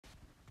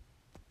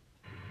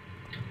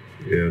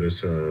Yeah, this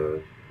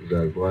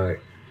Zach Black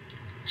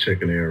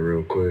checking in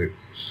real quick,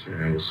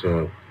 saying what's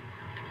up.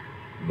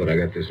 But I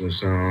got this new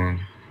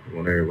song. I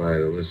want everybody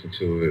to listen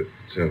to it.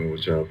 Tell me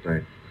what y'all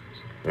think.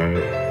 All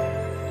right.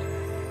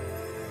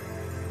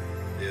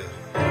 Yeah,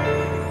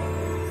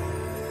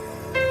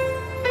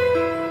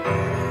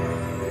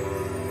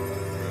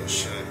 real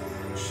shit,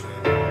 real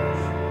shit.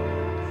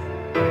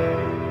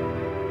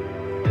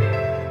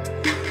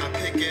 I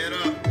pick it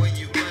up where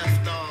you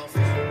left off.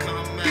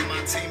 Come at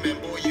my team and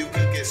boy, you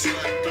could get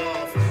swept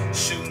off.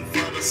 Shooting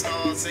for the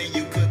stars and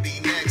you could be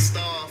next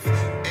off.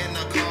 In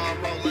the car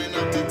rolling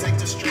up to take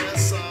the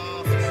stress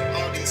off.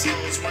 All these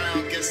hoes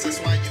round, guess that's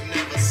why you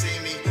never see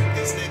me.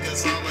 These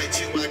niggas all like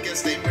you, I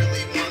guess they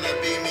really wanna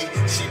be me.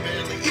 She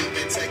barely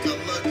even take a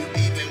look,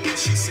 even when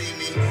she see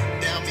me.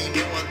 Down me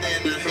more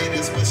than the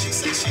haters, but she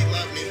say she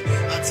love me.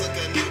 I took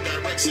a new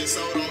direction,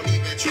 so don't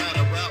even try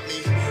to route me.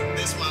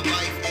 This my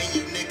life and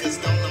you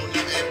niggas don't know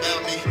nothing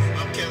about me.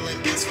 I'm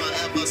killing beats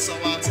forever, so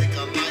I'll take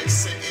a life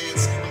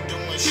sentence. I'm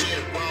doing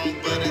shit wrong,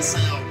 but it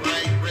sound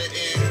right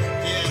written.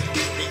 Yeah,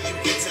 and you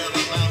can tell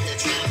I'm out here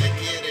trying to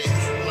get it.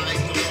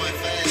 Like going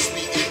fast,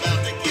 me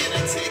about to get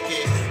a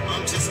ticket.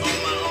 I'm just on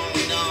my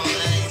own, dog.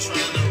 I ain't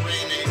trying to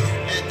rent it.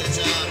 At the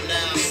job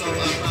now, so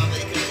I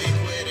probably couldn't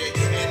quit it.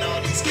 And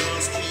all these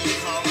girls keep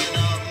calling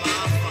up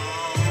my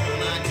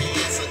phone. I can't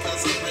answer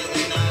cause I'm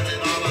really not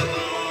at all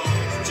alone.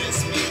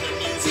 Just me, the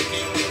music,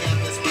 and we got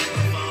this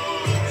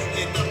microphone.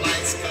 Hit the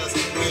lights cause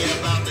we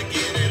about to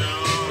get it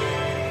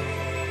on.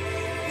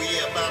 We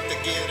about to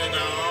get it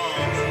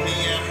on. Me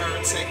and her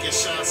taking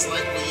shots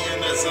like we in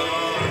the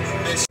zone.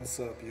 What's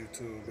up,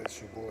 YouTube?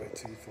 It's your boy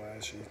T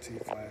Flashy, T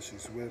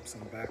Flashy's Whips.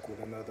 I'm back with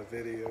another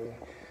video.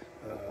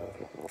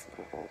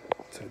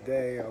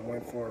 Today I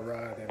went for a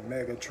ride in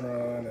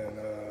Megatron and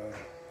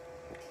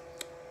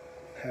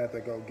had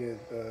to go get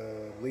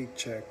leak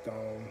checked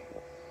on.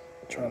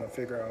 Trying to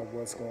figure out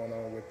what's going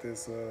on with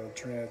this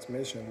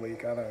transmission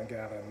leak. I done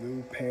got a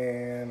new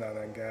pan. I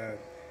done got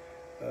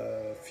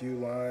a few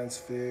lines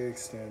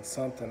fixed and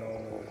something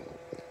on the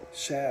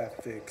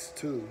shaft fixed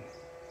too,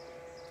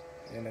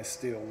 and it's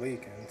still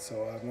leaking.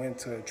 So I went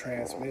to a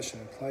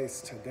transmission place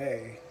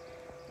today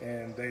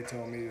and they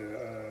told me to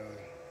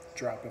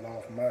drop it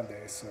off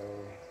Monday. So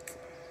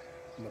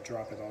I'm gonna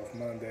drop it off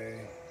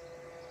Monday,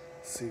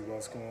 see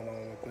what's going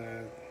on with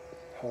that.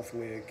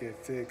 Hopefully it get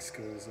fixed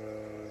because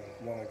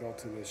I want to go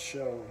to this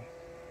show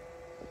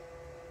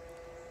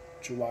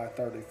July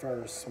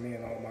 31st. Me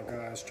and all my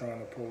guys trying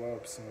to pull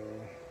up, so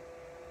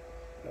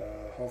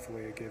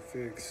hopefully it get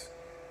fixed.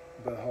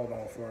 But hold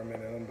on for a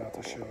minute, I'm about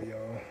to show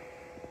y'all.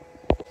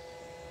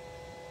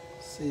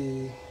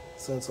 See,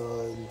 since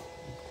I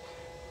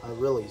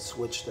really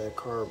switched that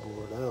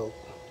cardboard out,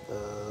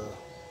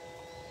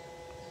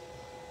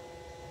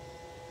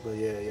 but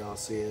yeah, y'all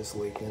see it's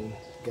leaking.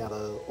 Got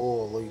a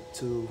oil leak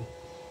too,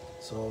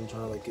 so I'm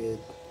trying to get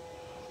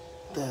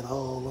that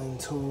all in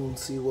tune,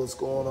 see what's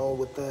going on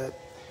with that.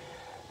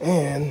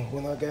 And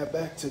when I got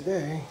back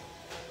today,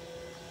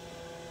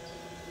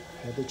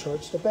 I had to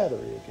charge the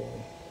battery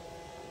again.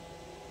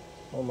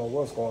 I don't know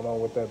what's going on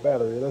with that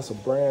battery. That's a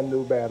brand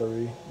new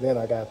battery. Then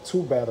I got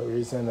two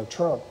batteries in the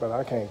trunk, but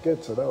I can't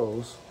get to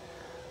those.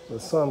 But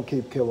some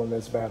keep killing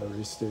this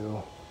battery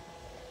still.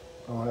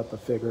 I'll have to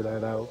figure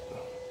that out.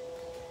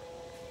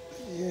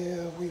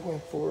 Yeah, we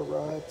went for a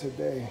ride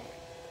today.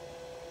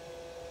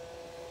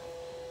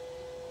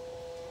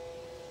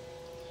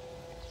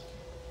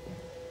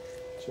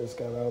 Just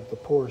got out the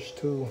Porsche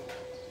too.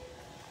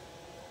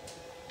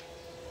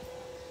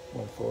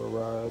 Went for a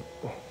ride.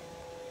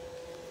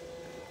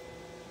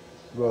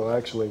 Well,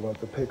 actually went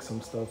to pick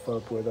some stuff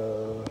up with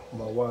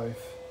my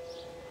wife.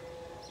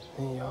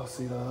 And y'all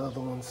see the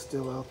other one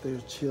still out there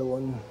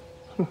chilling.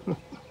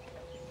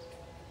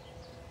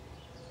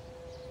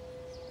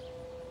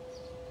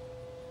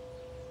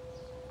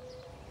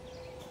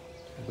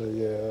 But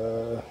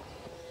yeah,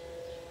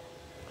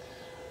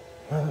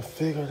 trying to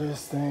figure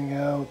this thing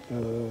out.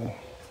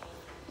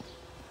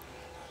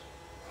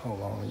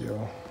 Hold on,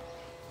 yo.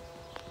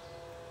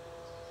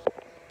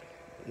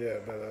 Yeah,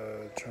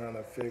 but trying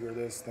to figure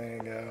this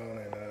thing out,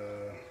 and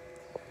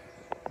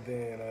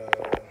then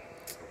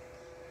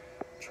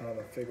trying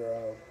to figure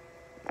out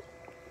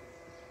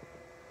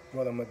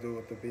what I'm gonna do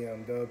with the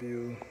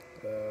BMW.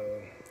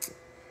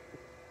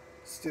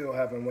 Still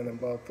haven't went and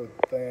bought the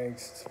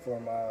things for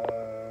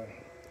my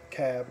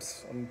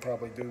caps. I'm gonna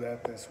probably do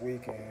that this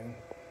weekend.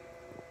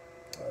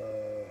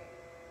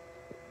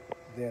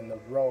 Then the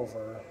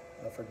Rover,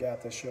 I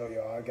forgot to show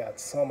y'all, I got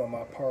some of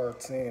my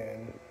parts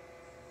in.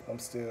 I'm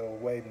still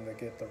waiting to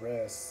get the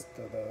rest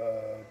of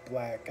the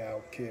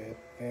blackout kit.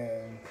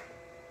 Then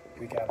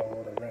we gotta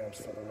order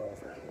rims for the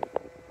Rover.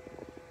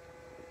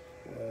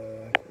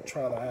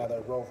 Trying to have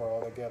that Rover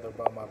all together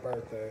by my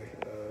birthday,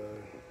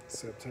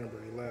 September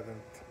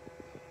 11th.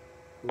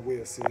 But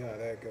we'll see how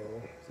that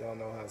goes. Y'all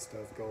know how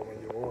stuff go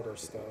when you order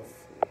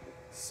stuff.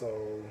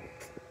 So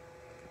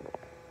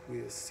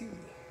we'll see.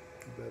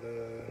 But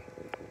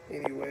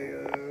anyway,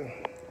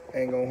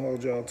 ain't gonna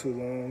hold y'all too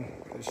long.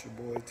 It's your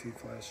boy T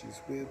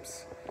Flashy's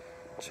Whips.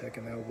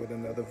 checking out with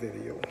another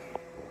video.